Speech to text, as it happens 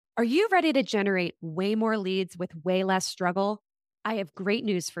Are you ready to generate way more leads with way less struggle? I have great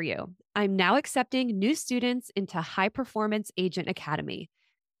news for you. I'm now accepting new students into High Performance Agent Academy.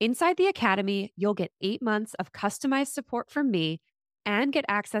 Inside the academy, you'll get 8 months of customized support from me and get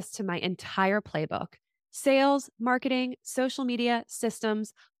access to my entire playbook: sales, marketing, social media,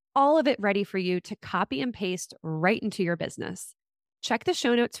 systems, all of it ready for you to copy and paste right into your business. Check the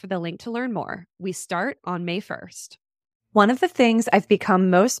show notes for the link to learn more. We start on May 1st. One of the things I've become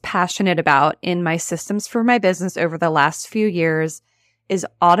most passionate about in my systems for my business over the last few years is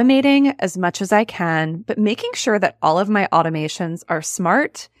automating as much as I can, but making sure that all of my automations are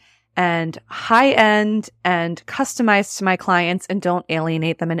smart and high-end and customized to my clients and don't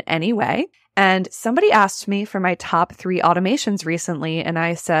alienate them in any way. And somebody asked me for my top 3 automations recently, and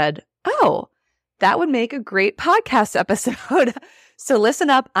I said, oh, that would make a great podcast episode. So listen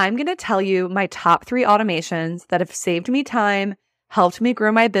up. I'm going to tell you my top 3 automations that have saved me time, helped me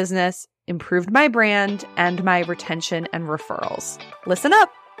grow my business, improved my brand, and my retention and referrals. Listen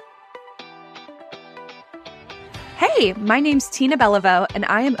up. Hey, my name's Tina Beliveau, and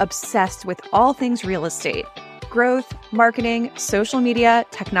I am obsessed with all things real estate: growth, marketing, social media,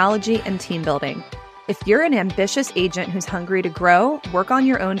 technology, and team building. If you're an ambitious agent who's hungry to grow, work on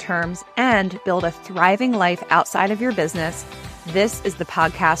your own terms, and build a thriving life outside of your business, this is the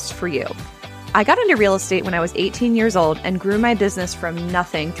podcast for you. I got into real estate when I was 18 years old and grew my business from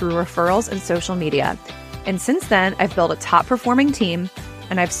nothing through referrals and social media. And since then, I've built a top-performing team,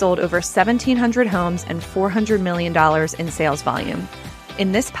 and I've sold over 1,700 homes and $400 million in sales volume.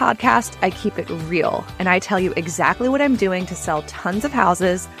 In this podcast, I keep it real, and I tell you exactly what I'm doing to sell tons of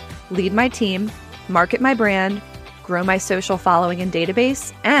houses, lead my team, market my brand, grow my social following and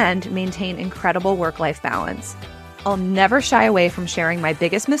database, and maintain incredible work-life balance. I'll never shy away from sharing my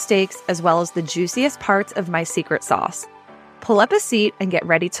biggest mistakes as well as the juiciest parts of my secret sauce. Pull up a seat and get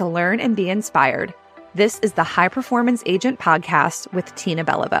ready to learn and be inspired. This is the High Performance Agent Podcast with Tina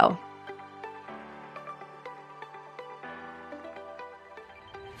Beliveau.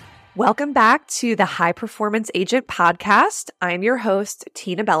 Welcome back to the High Performance Agent Podcast. I'm your host,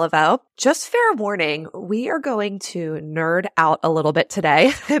 Tina Beliveau. Just fair warning, we are going to nerd out a little bit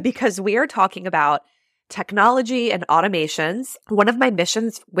today because we are talking about technology and automations. One of my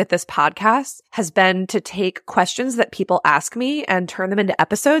missions with this podcast has been to take questions that people ask me and turn them into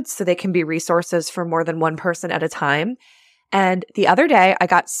episodes so they can be resources for more than one person at a time. And the other day, I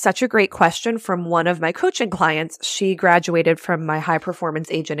got such a great question from one of my coaching clients. She graduated from my High Performance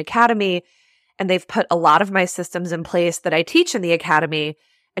Agent Academy, and they've put a lot of my systems in place that I teach in the academy.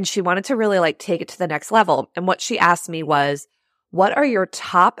 And she wanted to really take it to the next level. And what she asked me was, what are your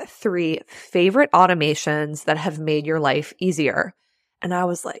top 3 favorite automations that have made your life easier? And I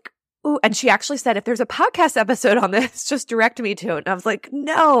was like, ooh. And she actually said, if there's a podcast episode on this, just direct me to it. And I was like,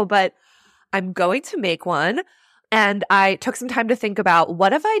 no, but I'm going to make one. And I took some time to think about,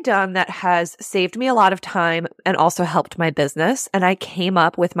 what have I done that has saved me a lot of time and also helped my business? And I came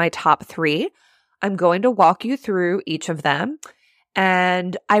up with my top 3. I'm going to walk you through each of them.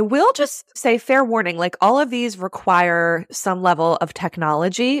 And I will just say, fair warning, all of these require some level of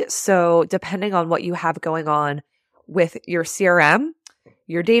technology. So depending on what you have going on with your CRM,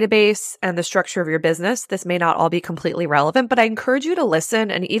 your database, and the structure of your business, this may not all be completely relevant, but I encourage you to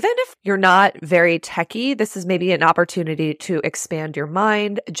listen. And even if you're not very techie, this is maybe an opportunity to expand your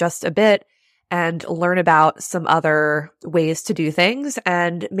mind just a bit and learn about some other ways to do things.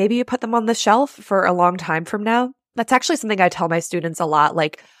 And maybe you put them on the shelf for a long time from now. That's actually something I tell my students a lot.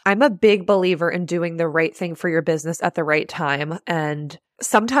 I'm a big believer in doing the right thing for your business at the right time. And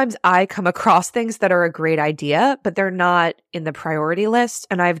sometimes I come across things that are a great idea, but they're not in the priority list.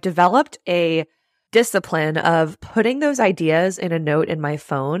 And I've developed a discipline of putting those ideas in a note in my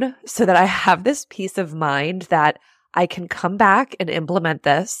phone so that I have this peace of mind that I can come back and implement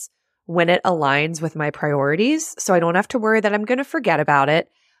this when it aligns with my priorities. So I don't have to worry that I'm going to forget about it,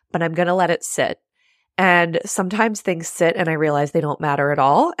 but I'm going to let it sit. And sometimes things sit and I realize they don't matter at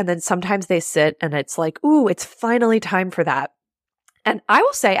all. And then sometimes they sit and it's like, ooh, it's finally time for that. And I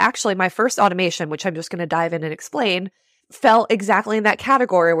will say, actually, my first automation, which I'm just going to dive in and explain, fell exactly in that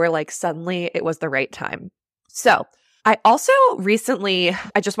category where suddenly it was the right time. So I also recently,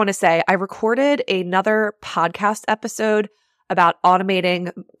 I just want to say, I recorded another podcast episode about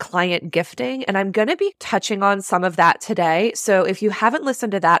automating client gifting. And I'm going to be touching on some of that today. So if you haven't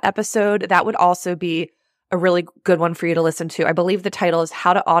listened to that episode, that would also be a really good one for you to listen to. I believe the title is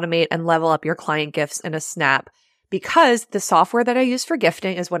How to Automate and Level Up Your Client Gifts in a Snap, because the software that I use for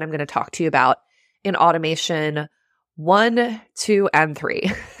gifting is what I'm going to talk to you about in automation 1, 2, and 3.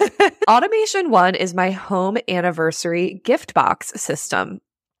 Automation 1 is my home anniversary gift box system.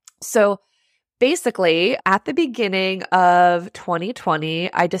 So basically, at the beginning of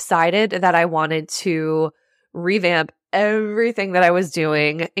 2020, I decided that I wanted to revamp everything that I was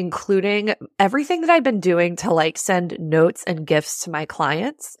doing, including everything that I'd been doing to like send notes and gifts to my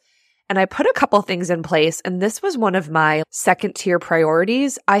clients. And I put a couple things in place, and this was one of my second tier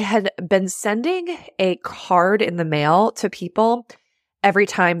priorities. I had been sending a card in the mail to people every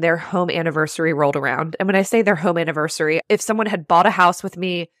time their home anniversary rolled around. And when I say their home anniversary, if someone had bought a house with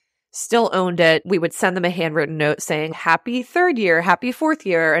me, still owned it, we would send them a handwritten note saying, happy third year, happy fourth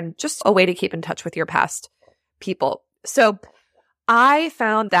year, and just a way to keep in touch with your past people. So I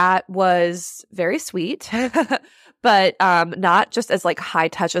found that was very sweet, but not just as like high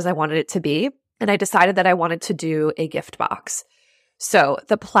touch as I wanted it to be. And I decided that I wanted to do a gift box. So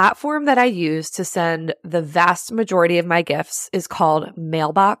the platform that I use to send the vast majority of my gifts is called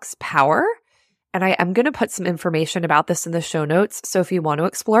Mailbox Power. And I am going to put some information about this in the show notes. So if you want to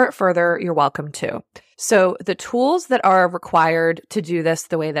explore it further, you're welcome to. So the tools that are required to do this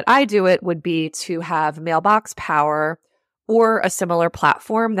the way that I do it would be to have Mailbox Power or a similar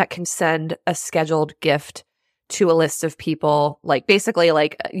platform that can send a scheduled gift to a list of people. Like basically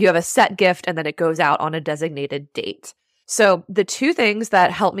like you have a set gift and then it goes out on a designated date. So the two things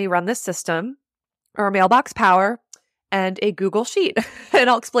that help me run this system are Mailbox Power and a Google Sheet. And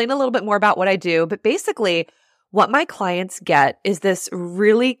I'll explain a little bit more about what I do. But basically, what my clients get is this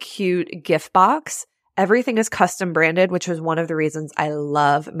really cute gift box. Everything is custom branded, which is one of the reasons I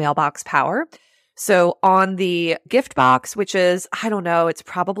love Mailbox Power. So on the gift box, which is, I don't know, it's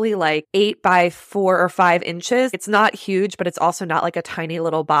probably like 8 by 4 or 5 inches. It's not huge, but it's also not like a tiny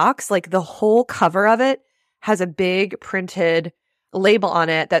little box. Like the whole cover of it has a big printed label on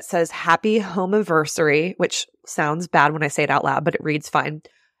it that says Happy Home Anniversary, which sounds bad when I say it out loud, but it reads fine.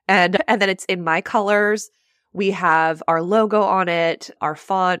 And then it's in my colors. We have our logo on it, our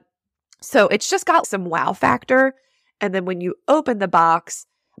font. So it's just got some wow factor. And then when you open the box,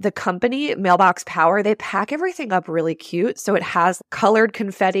 the company, Mailbox Power, they pack everything up really cute. So it has colored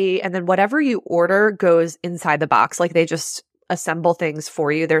confetti, and then whatever you order goes inside the box. Like they just assemble things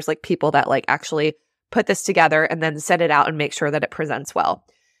for you. There's like people that like actually put this together and then send it out and make sure that it presents well.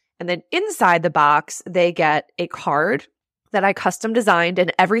 And then inside the box, they get a card that I custom designed,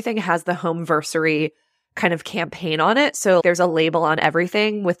 and everything has the Homeversary kind of campaign on it. So there's a label on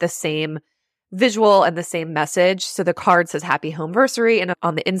everything with the same visual and the same message. So the card says Happy Homeversary, and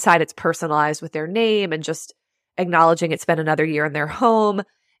on the inside, it's personalized with their name and just acknowledging it's been another year in their home.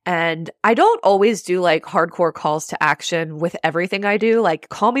 And I don't always do like hardcore calls to action with everything I do, like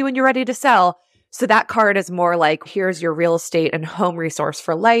call me when you're ready to sell. So that card is more like, here's your real estate and home resource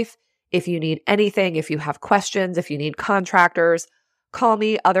for life. If you need anything, if you have questions, if you need contractors, call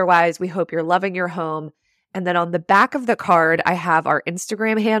me. Otherwise, we hope you're loving your home. And then on the back of the card, I have our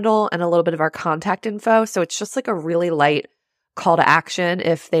Instagram handle and a little bit of our contact info. So it's just like a really light call to action.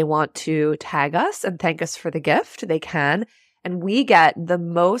 If they want to tag us and thank us for the gift, they can. And we get the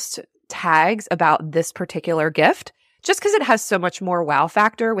most tags about this particular gift, just because it has so much more wow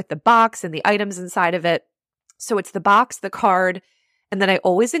factor with the box and the items inside of it. So it's the box, the card, and then I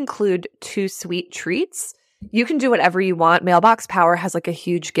always include 2 sweet treats. You can do whatever you want. Mailbox Power has like a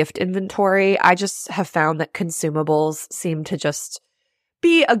huge gift inventory. I just have found that consumables seem to just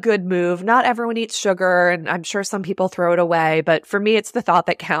be a good move. Not everyone eats sugar, and I'm sure some people throw it away, but for me, it's the thought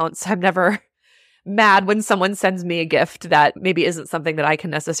that counts. I'm never mad when someone sends me a gift that maybe isn't something that I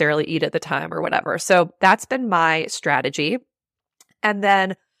can necessarily eat at the time or whatever. So that's been my strategy. And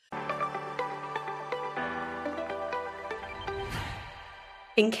then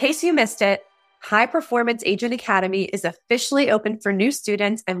in case you missed it, High Performance Agent Academy is officially open for new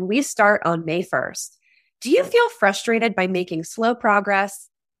students, and we start on May 1st. Do you feel frustrated by making slow progress,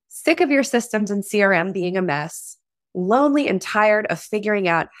 sick of your systems and CRM being a mess, lonely and tired of figuring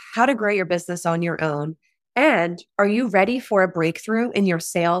out how to grow your business on your own? And are you ready for a breakthrough in your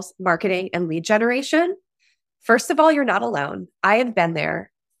sales, marketing, and lead generation? First of all, you're not alone. I have been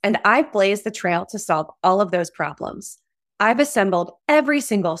there, and I've blazed the trail to solve all of those problems. I've assembled every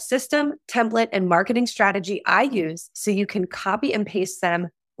single system, template, and marketing strategy I use so you can copy and paste them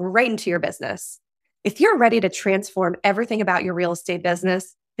right into your business. If you're ready to transform everything about your real estate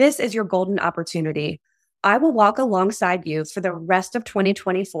business, this is your golden opportunity. I will walk alongside you for the rest of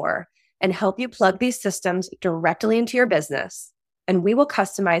 2024 and help you plug these systems directly into your business. And we will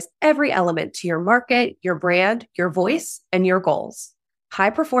customize every element to your market, your brand, your voice, and your goals. High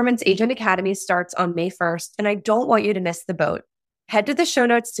Performance Agent Academy starts on May 1st, and I don't want you to miss the boat. Head to the show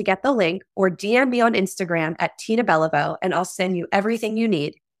notes to get the link, or DM me on Instagram at Tina Beliveau, and I'll send you everything you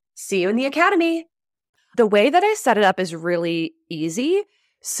need. See you in the academy. The way that I set it up is really easy.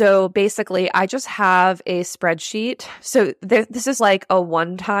 So basically, I just have a spreadsheet. So this is like a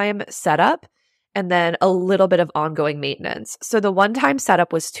one-time setup and then a little bit of ongoing maintenance. So the one-time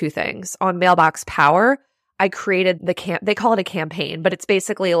setup was two things. On Mailbox Power, I created they call it a campaign, but it's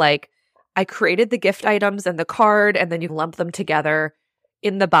basically like I created the gift items and the card, and then you lump them together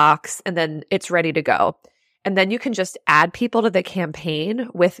in the box, and then it's ready to go. And then you can just add people to the campaign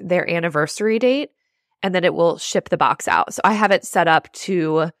with their anniversary date, and then it will ship the box out. So I have it set up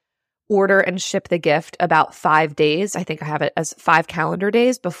to order and ship the gift about 5 days. I think I have it as 5 calendar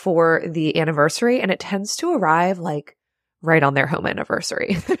days before the anniversary, and it tends to arrive like right on their home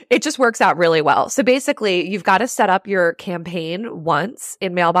anniversary. It just works out really well. So basically, you've got to set up your campaign once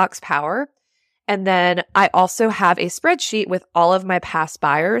in Mailbox Power. And then I also have a spreadsheet with all of my past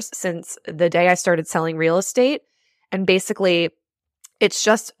buyers since the day I started selling real estate. And basically, it's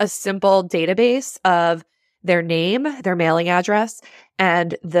just a simple database of their name, their mailing address,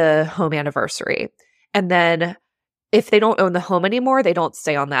 and the home anniversary. And then if they don't own the home anymore, they don't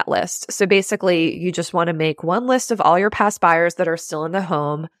stay on that list. So basically, you just want to make one list of all your past buyers that are still in the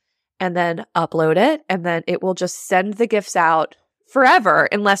home and then upload it. And then it will just send the gifts out forever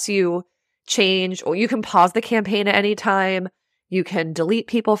unless you change, or you can pause the campaign at any time. You can delete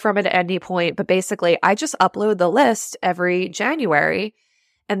people from it at any point. But basically, I just upload the list every January.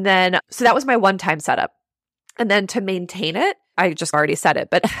 And then, so that was my one-time setup. And then to maintain it, I just already said it,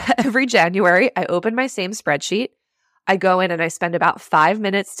 but every January, I open my same spreadsheet. I go in and I spend about 5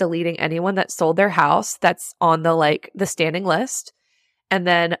 minutes deleting anyone that sold their house that's on the standing list. And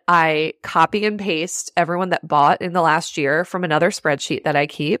then I copy and paste everyone that bought in the last year from another spreadsheet that I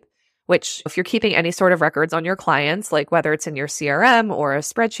keep, which if you're keeping any sort of records on your clients, like whether it's in your CRM or a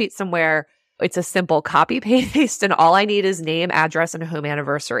spreadsheet somewhere, it's a simple copy paste. And all I need is name, address, and home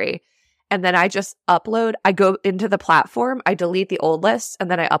anniversary. And then I just upload, I go into the platform, I delete the old list,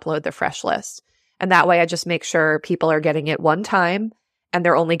 and then I upload the fresh list. And that way I just make sure people are getting it one time and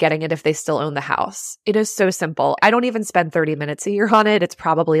they're only getting it if they still own the house. It is so simple. I don't even spend 30 minutes a year on it. It's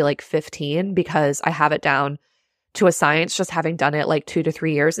probably like 15 because I have it down to a science, just having done it like 2 to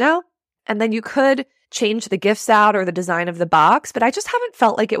 3 years now. And then you could change the gifts out or the design of the box, but I just haven't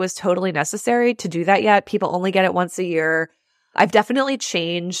felt like it was totally necessary to do that yet. People only get it once a year. I've definitely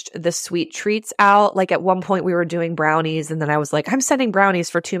changed the sweet treats out. Like at one point we were doing brownies and then I was like, I'm sending brownies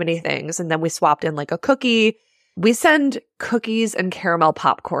for too many things. And then we swapped in like a cookie. We send cookies and caramel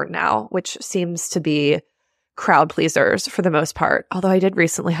popcorn now, which seems to be crowd pleasers for the most part. Although I did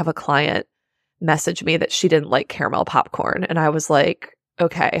recently have a client message me that she didn't like caramel popcorn. And I was like,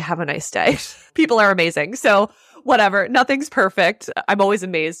 okay, have a nice day. People are amazing. So whatever, nothing's perfect. I'm always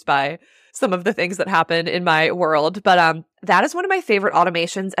amazed by some of the things that happen in my world. But that is one of my favorite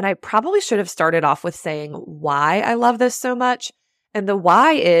automations. And I probably should have started off with saying why I love this so much. And the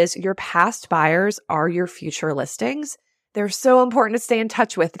why is your past buyers are your future listings. They're so important to stay in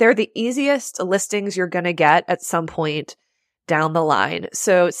touch with. They're the easiest listings you're going to get at some point down the line.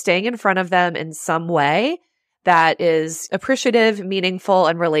 So staying in front of them in some way that is appreciative, meaningful,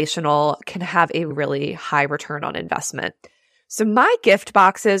 and relational can have a really high return on investment. So my gift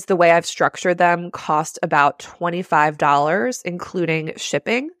boxes, the way I've structured them, cost about $25, including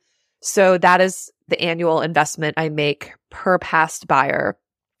shipping. So that is the annual investment I make per past buyer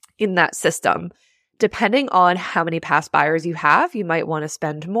in that system. Depending on how many past buyers you have, you might want to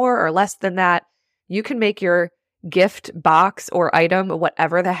spend more or less than that. You can make your gift box or item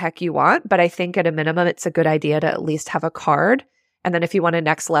whatever the heck you want, but I think at a minimum, it's a good idea to at least have a card. And then if you want to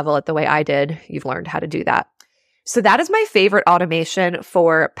next level it the way I did, you've learned how to do that. So that is my favorite automation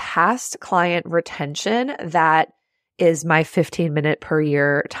for past client retention. That is my 15-minute per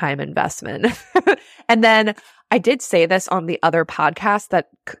year time investment. And then I did say this on the other podcast that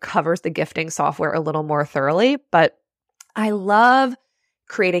covers the gifting software a little more thoroughly, but I love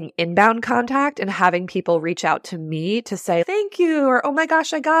creating inbound contact and having people reach out to me to say, thank you, or, oh my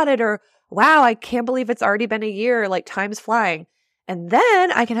gosh, I got it, or wow, I can't believe it's already been a year, like time's flying. And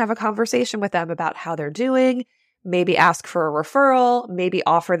then I can have a conversation with them about how they're doing, maybe ask for a referral, maybe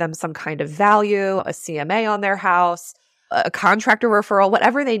offer them some kind of value, a CMA on their house, a contractor referral,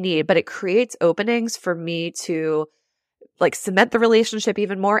 whatever they need. But it creates openings for me to like cement the relationship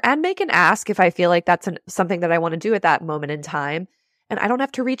even more and make an ask if I feel like that's something that I want to do at that moment in time. And I don't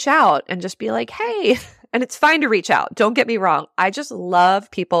have to reach out and just be like, hey, and it's fine to reach out. Don't get me wrong. I just love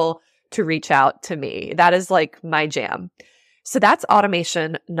people to reach out to me. That is like my jam. So that's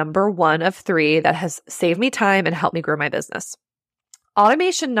automation number 1 of 3 that has saved me time and helped me grow my business.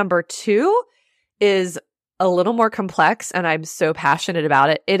 Automation number 2 is a little more complex and I'm so passionate about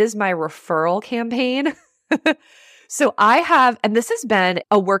it. It is my referral campaign. So I have, and this has been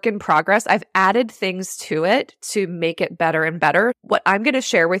a work in progress. I've added things to it to make it better and better. What I'm going to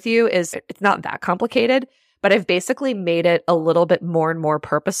share with you is it's not that complicated, but I've basically made it a little bit more and more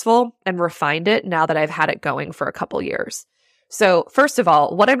purposeful and refined it now that I've had it going for a couple years. So first of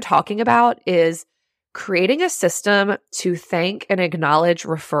all, what I'm talking about is creating a system to thank and acknowledge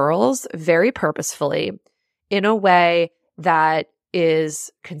referrals very purposefully in a way that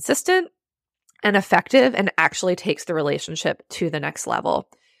is consistent and effective and actually takes the relationship to the next level.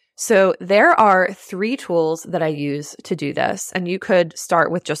 So there are 3 tools that I use to do this, and you could start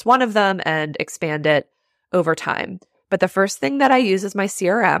with just one of them and expand it over time. But the first thing that I use is my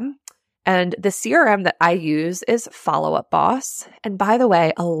CRM, and the CRM that I use is Follow Up Boss. And by the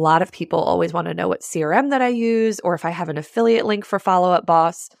way, a lot of people always want to know what CRM that I use or if I have an affiliate link for Follow Up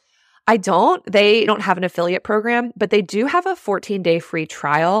Boss. I don't. They don't have an affiliate program, but they do have a 14-day free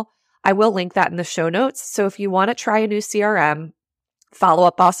trial. I will link that in the show notes. So if you want to try a new CRM, Follow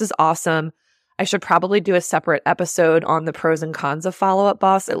Up Boss is awesome. I should probably do a separate episode on the pros and cons of Follow Up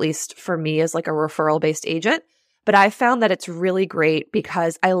Boss, at least for me as like a referral-based agent. But I found that it's really great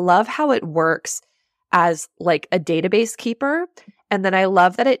because I love how it works as like a database keeper. And then I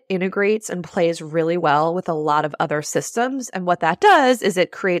love that it integrates and plays really well with a lot of other systems. And what that does is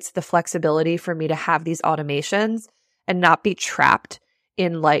it creates the flexibility for me to have these automations and not be trapped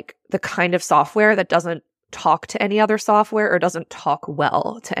in like the kind of software that doesn't talk to any other software or doesn't talk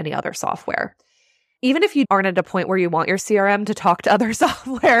well to any other software. Even if you aren't at a point where you want your CRM to talk to other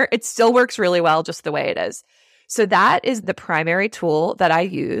software, it still works really well just the way it is. So that is the primary tool that I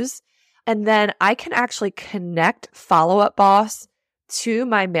use. And then I can actually connect Follow Up Boss to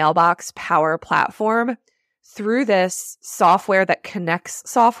my Mailbox Power platform through this software that connects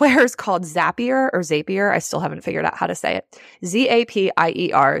softwares called Zapier or Zapier. I still haven't figured out how to say it.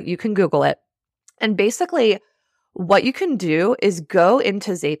 Zapier. You can Google it. And basically what you can do is go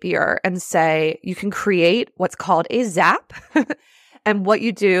into Zapier and say, you can create what's called a Zap. And what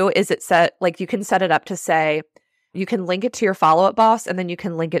you do is you can set it up to say, you can link it to your Follow Up Boss and then you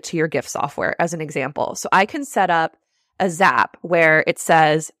can link it to your gift software as an example. So I can set up a Zap where it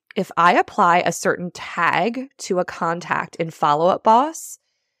says, if I apply a certain tag to a contact in Follow Up Boss,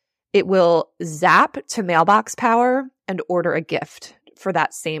 it will zap to Mailbox Power and order a gift for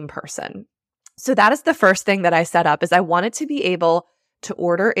that same person. So that is the first thing that I set up is I wanted to be able to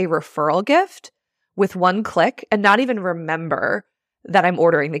order a referral gift with one click and not even remember that I'm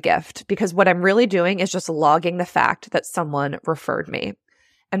ordering the gift, because what I'm really doing is just logging the fact that someone referred me.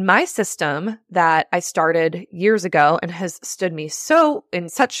 And my system that I started years ago and has stood me in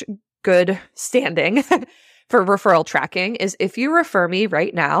such good standing for referral tracking is if you refer me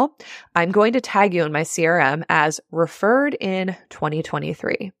right now, I'm going to tag you in my CRM as referred in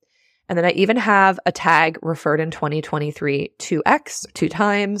 2023. And then I even have a tag referred in 2023 2x, 2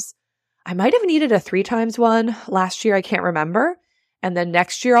 times. I might have needed a 3 times one last year. I can't remember. And then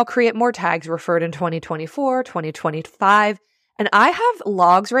next year I'll create more tags referred in 2024, 2025. And I have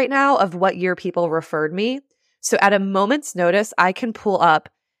logs right now of what year people referred me. So at a moment's notice, I can pull up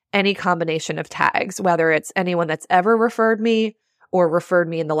any combination of tags, whether it's anyone that's ever referred me or referred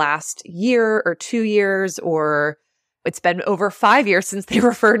me in the last year or 2 years, or it's been over 5 years since they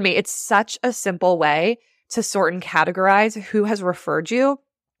referred me. It's such a simple way to sort and categorize who has referred you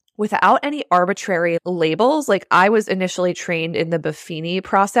without any arbitrary labels. Like I was initially trained in the Buffini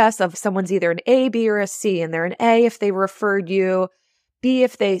process of someone's either an A, B, or a C, and they're an A if they referred you, B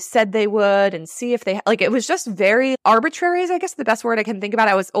if they said they would, and C if they, it was just very arbitrary is I guess the best word I can think about.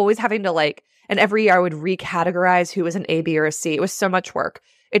 I was always having to and every year I would recategorize who was an A, B, or a C. It was so much work.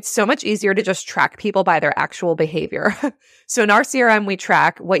 It's so much easier to just track people by their actual behavior. So in our CRM, we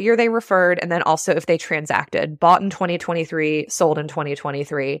track what year they referred and then also if they transacted, bought in 2023, sold in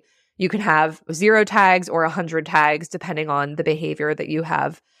 2023. You can have 0 tags or 100 tags depending on the behavior that you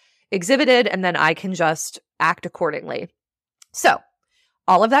have exhibited, and then I can just act accordingly. So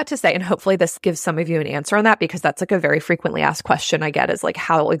all of that to say, and hopefully this gives some of you an answer on that, because that's a very frequently asked question I get is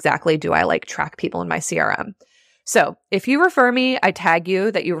how exactly do I track people in my CRM? So if you refer me, I tag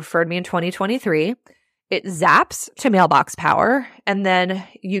you that you referred me in 2023. It zaps to Mailbox Power, and then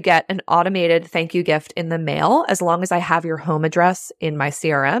you get an automated thank you gift in the mail as long as I have your home address in my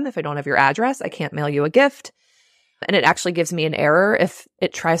CRM. If I don't have your address, I can't mail you a gift. And it actually gives me an error if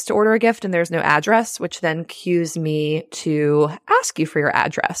it tries to order a gift and there's no address, which then cues me to ask you for your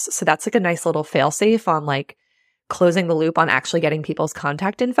address. So that's a nice little fail-safe on closing the loop on actually getting people's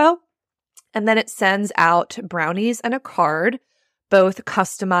contact info. And then it sends out brownies and a card, both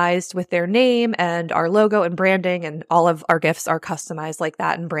customized with their name and our logo and branding, and all of our gifts are customized like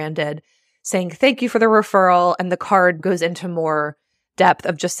that and branded saying thank you for the referral. And the card goes into more depth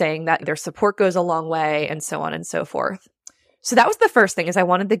of just saying that their support goes a long way and so on and so forth. So that was the first thing, is I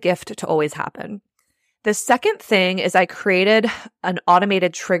wanted the gift to always happen. The second thing is I created an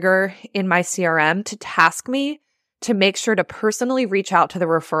automated trigger in my CRM to task me to make sure to personally reach out to the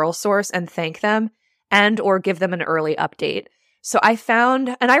referral source and thank them and or give them an early update. So I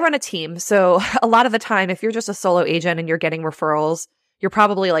found, and I run a team, so a lot of the time, if you're just a solo agent and you're getting referrals, you're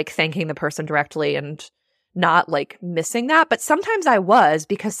probably like thanking the person directly and not like missing that. But sometimes I was,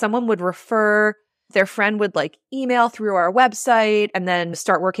 because someone would refer, their friend would like email through our website and then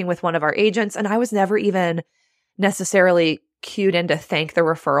start working with one of our agents. And I was never even necessarily cued in to thank the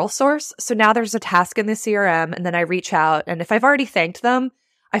referral source. So now there's a task in the CRM, and then I reach out. And if I've already thanked them,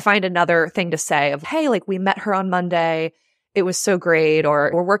 I find another thing to say of, hey, like we met her on Monday. It was so great.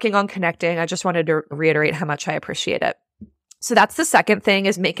 Or we're working on connecting. I just wanted to reiterate how much I appreciate it. So that's the second thing,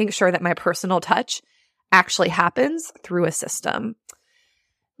 is making sure that my personal touch actually happens through a system.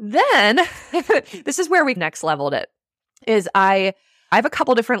 Then this is where we next leveled it, is I have a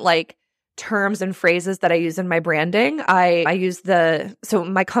couple different like terms and phrases that I use in my branding. I use so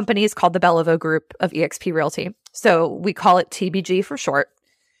my company is called the Beliveau Group of eXp Realty. So we call it TBG for short.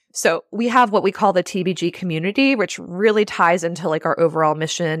 So we have what we call the TBG community, which really ties into like our overall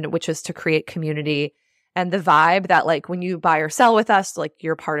mission, which is to create community and the vibe that like when you buy or sell with us, like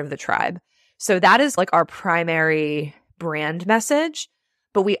you're part of the tribe. So that is like our primary brand message.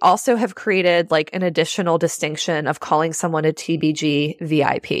 But we also have created like an additional distinction of calling someone a TBG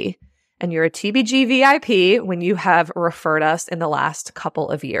VIP. And you're a TBG VIP when you have referred us in the last couple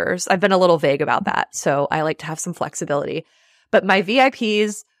of years. I've been a little vague about that, so I like to have some flexibility. But my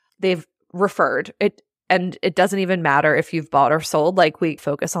VIPs, they've referred it, and it doesn't even matter if you've bought or sold. Like, we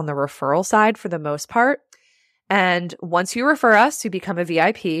focus on the referral side for the most part. And once you refer us, you become a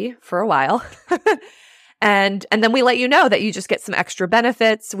VIP for a while. And then we let you know that you just get some extra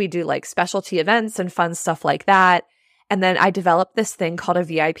benefits. We do like specialty events and fun stuff like that. And then I developed this thing called a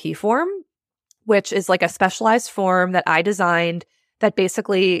VIP form, which is like a specialized form that I designed that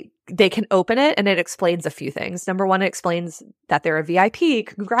basically they can open it and it explains a few things. Number one, it explains that they're a VIP.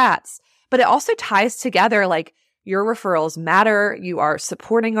 Congrats. But it also ties together like your referrals matter. You are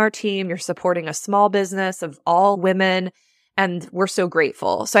supporting our team. You're supporting a small business of all women. And we're so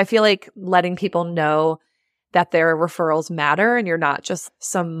grateful. So I feel like letting people know that their referrals matter and you're not just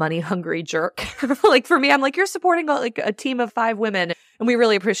some money hungry jerk. Like for me, I'm like, you're supporting like a team of 5 women and we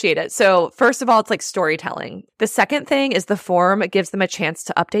really appreciate it. So first of all, it's like storytelling. The second thing is the form. It gives them a chance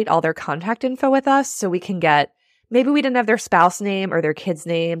to update all their contact info with us. So we can get, maybe we didn't have their spouse name or their kids'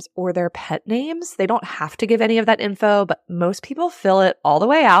 names or their pet names. They don't have to give any of that info, but most people fill it all the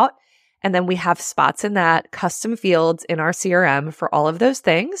way out. And then we have spots in that, custom fields in our CRM for all of those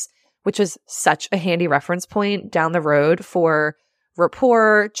things, which is such a handy reference point down the road for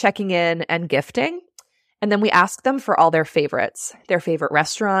rapport, checking in, and gifting. And then we ask them for all their favorites. Their favorite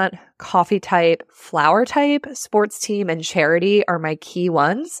restaurant, coffee type, flower type, sports team, and charity are my key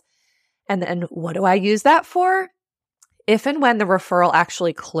ones. And then what do I use that for? If and when the referral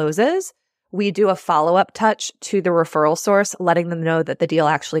actually closes, we do a follow-up touch to the referral source, letting them know that the deal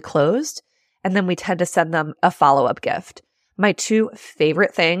actually closed. And then we tend to send them a follow-up gift. My 2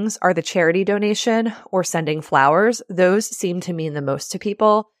 favorite things are the charity donation or sending flowers. Those seem to mean the most to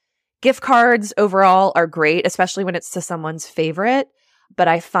people. Gift cards overall are great, especially when it's to someone's favorite. But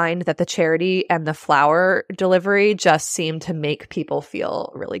I find that the charity and the flower delivery just seem to make people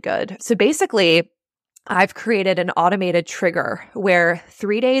feel really good. So basically, I've created an automated trigger where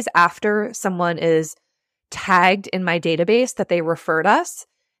 3 days after someone is tagged in my database that they referred us,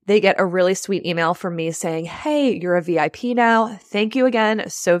 they get a really sweet email from me saying, hey, you're a VIP now. Thank you again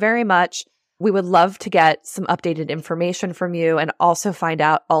so very much. We would love to get some updated information from you and also find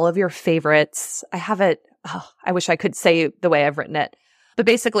out all of your favorites. I have it. Oh, I wish I could say the way I've written it. But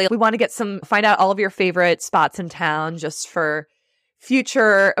basically, we want to find out all of your favorite spots in town just for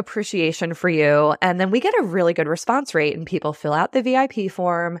future appreciation for you. And then we get a really good response rate and people fill out the VIP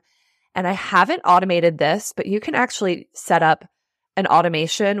form. And I haven't automated this, but you can actually set up an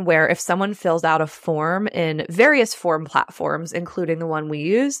automation where if someone fills out a form in various form platforms, including the one we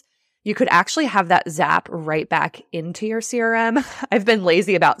use, you could actually have that zap right back into your CRM. I've been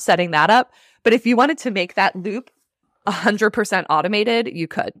lazy about setting that up, but if you wanted to make that loop 100% automated, you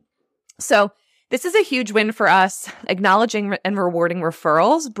could. So this is a huge win for us. Acknowledging and rewarding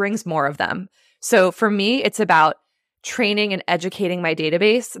referrals brings more of them. So for me, it's about training and educating my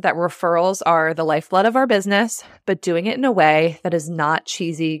database that referrals are the lifeblood of our business, but doing it in a way that is not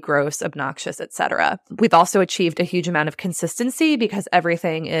cheesy, gross, obnoxious, etc. We've also achieved a huge amount of consistency because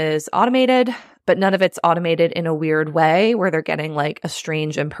everything is automated, but none of it's automated in a weird way where they're getting like a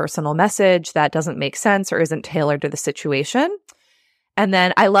strange impersonal message that doesn't make sense or isn't tailored to the situation. And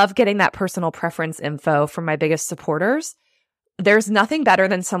then I love getting that personal preference info from my biggest supporters. There's nothing better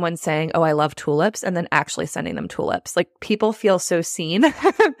than someone saying, oh, I love tulips, and then actually sending them tulips. Like, people feel so seen.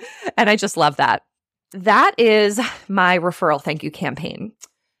 And I just love that. That is my referral thank you campaign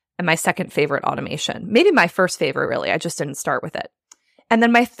and my second favorite automation. Maybe my first favorite, really. I just didn't start with it. And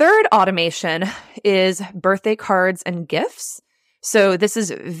then my third automation is birthday cards and gifts. So this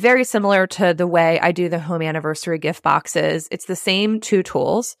is very similar to the way I do the home anniversary gift boxes. It's the same two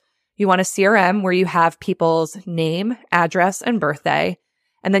tools. You want a CRM where you have people's name, address, and birthday.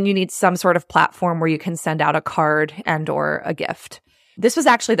 And then you need some sort of platform where you can send out a card and or a gift. This was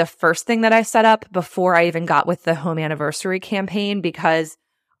actually the first thing that I set up before I even got with the home anniversary campaign because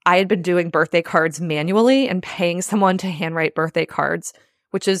I had been doing birthday cards manually and paying someone to handwrite birthday cards,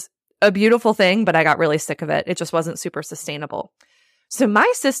 which is a beautiful thing, but I got really sick of it. It just wasn't super sustainable. So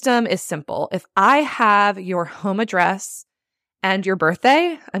my system is simple. If I have your home address and your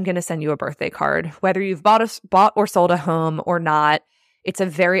birthday, I'm going to send you a birthday card. Whether you've bought or sold a home or not, it's a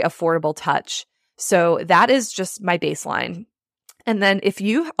very affordable touch. So that is just my baseline. And then if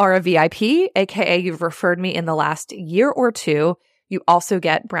you are a VIP, aka you've referred me in the last year or two, you also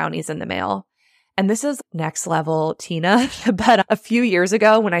get brownies in the mail. And this is next level, Tina. But a few years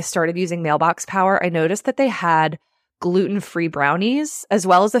ago when I started using Mailbox Power, I noticed that they had gluten-free brownies, as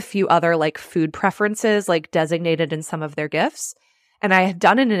well as a few other like food preferences, like designated in some of their gifts. And I had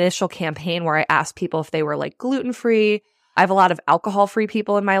done an initial campaign where I asked people if they were like gluten-free. I have a lot of alcohol-free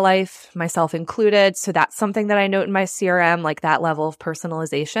people in my life, myself included. So that's something that I note in my CRM, like that level of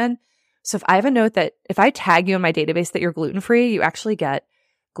personalization. So if I have a note that if I tag you in my database that you're gluten-free, you actually get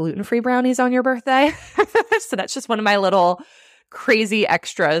gluten-free brownies on your birthday. So that's just one of my little crazy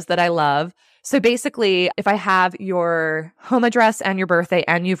extras that I love. So basically, if I have your home address and your birthday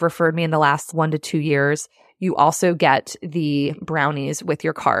and you've referred me in the last 1 to 2 years, you also get the brownies with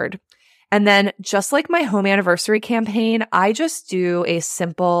your card. And then just like my home anniversary campaign, I just do a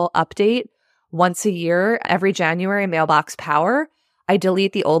simple update once a year, every January, Mailbox Power. I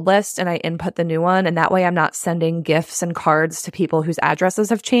delete the old list and I input the new one. And that way I'm not sending gifts and cards to people whose addresses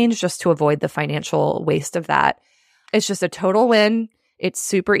have changed just to avoid the financial waste of that. It's just a total win. It's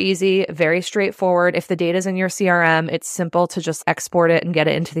super easy, very straightforward. If the data's in your CRM, it's simple to just export it and get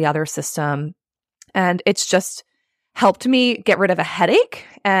it into the other system. And it's just helped me get rid of a headache.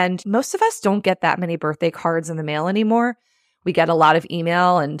 And most of us don't get that many birthday cards in the mail anymore. We get a lot of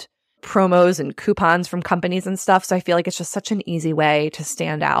email and promos and coupons from companies and stuff. So I feel like it's just such an easy way to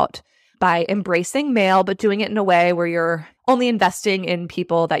stand out by embracing mail, but doing it in a way where you're only investing in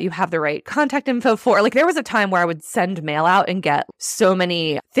people that you have the right contact info for. Like there was a time where I would send mail out and get so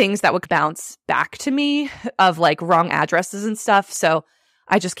many things that would bounce back to me of like wrong addresses and stuff. So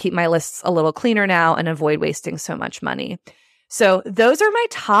I just keep my lists a little cleaner now and avoid wasting so much money. So those are my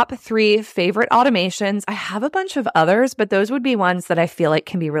top 3 favorite automations. I have a bunch of others, but those would be ones that I feel like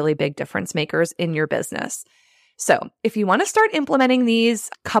can be really big difference makers in your business. So if you want to start implementing these,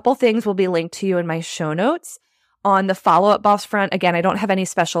 a couple things will be linked to you in my show notes. On the Follow Up Boss front, again, I don't have any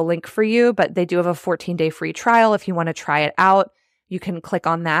special link for you, but they do have a 14-day free trial. If you want to try it out, you can click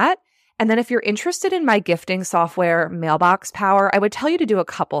on that. And then if you're interested in my gifting software, Mailbox Power, I would tell you to do a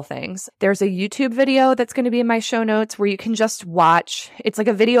couple things. There's a YouTube video that's going to be in my show notes where you can just watch. It's like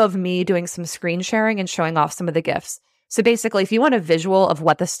a video of me doing some screen sharing and showing off some of the gifts. So basically, if you want a visual of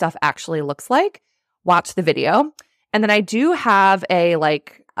what this stuff actually looks like, watch the video. And then I do have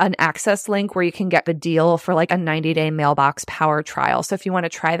an access link where you can get the deal for like a 90-day Mailbox Power trial. So if you want to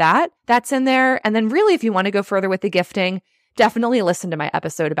try that, that's in there. And then really, if you want to go further with the gifting, definitely listen to my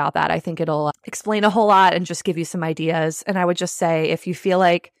episode about that. I think it'll explain a whole lot and just give you some ideas. And I would just say, if you feel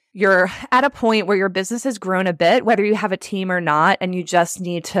like you're at a point where your business has grown a bit, whether you have a team or not, and you just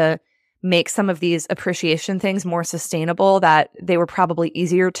need to make some of these appreciation things more sustainable, that they were probably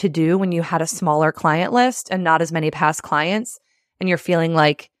easier to do when you had a smaller client list and not as many past clients, and you're feeling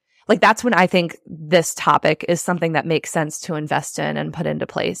like that's when I think this topic is something that makes sense to invest in and put into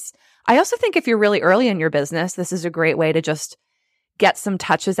place. I also think if you're really early in your business, this is a great way to just get some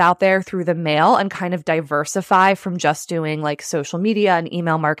touches out there through the mail and kind of diversify from just doing like social media and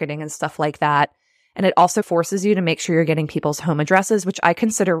email marketing and stuff like that. And it also forces you to make sure you're getting people's home addresses, which I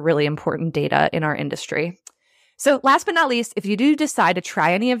consider really important data in our industry. So last but not least, if you do decide to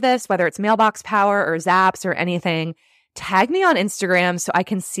try any of this, whether it's Mailbox Power or Zaps or anything, tag me on Instagram so I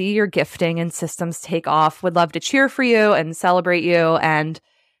can see your gifting and systems take off. Would love to cheer for you and celebrate you and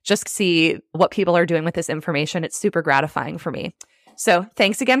just see what people are doing with this information. It's super gratifying for me. So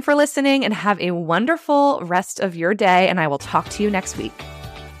thanks again for listening and have a wonderful rest of your day. And I will talk to you next week.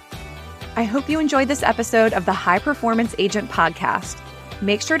 I hope you enjoyed this episode of the High Performance Agent podcast.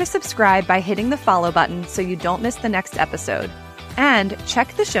 Make sure to subscribe by hitting the follow button so you don't miss the next episode. And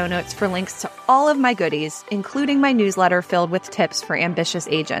check the show notes for links to all of my goodies, including my newsletter filled with tips for ambitious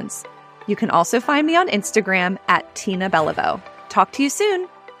agents. You can also find me on Instagram at Tina Beliveau. Talk to you soon.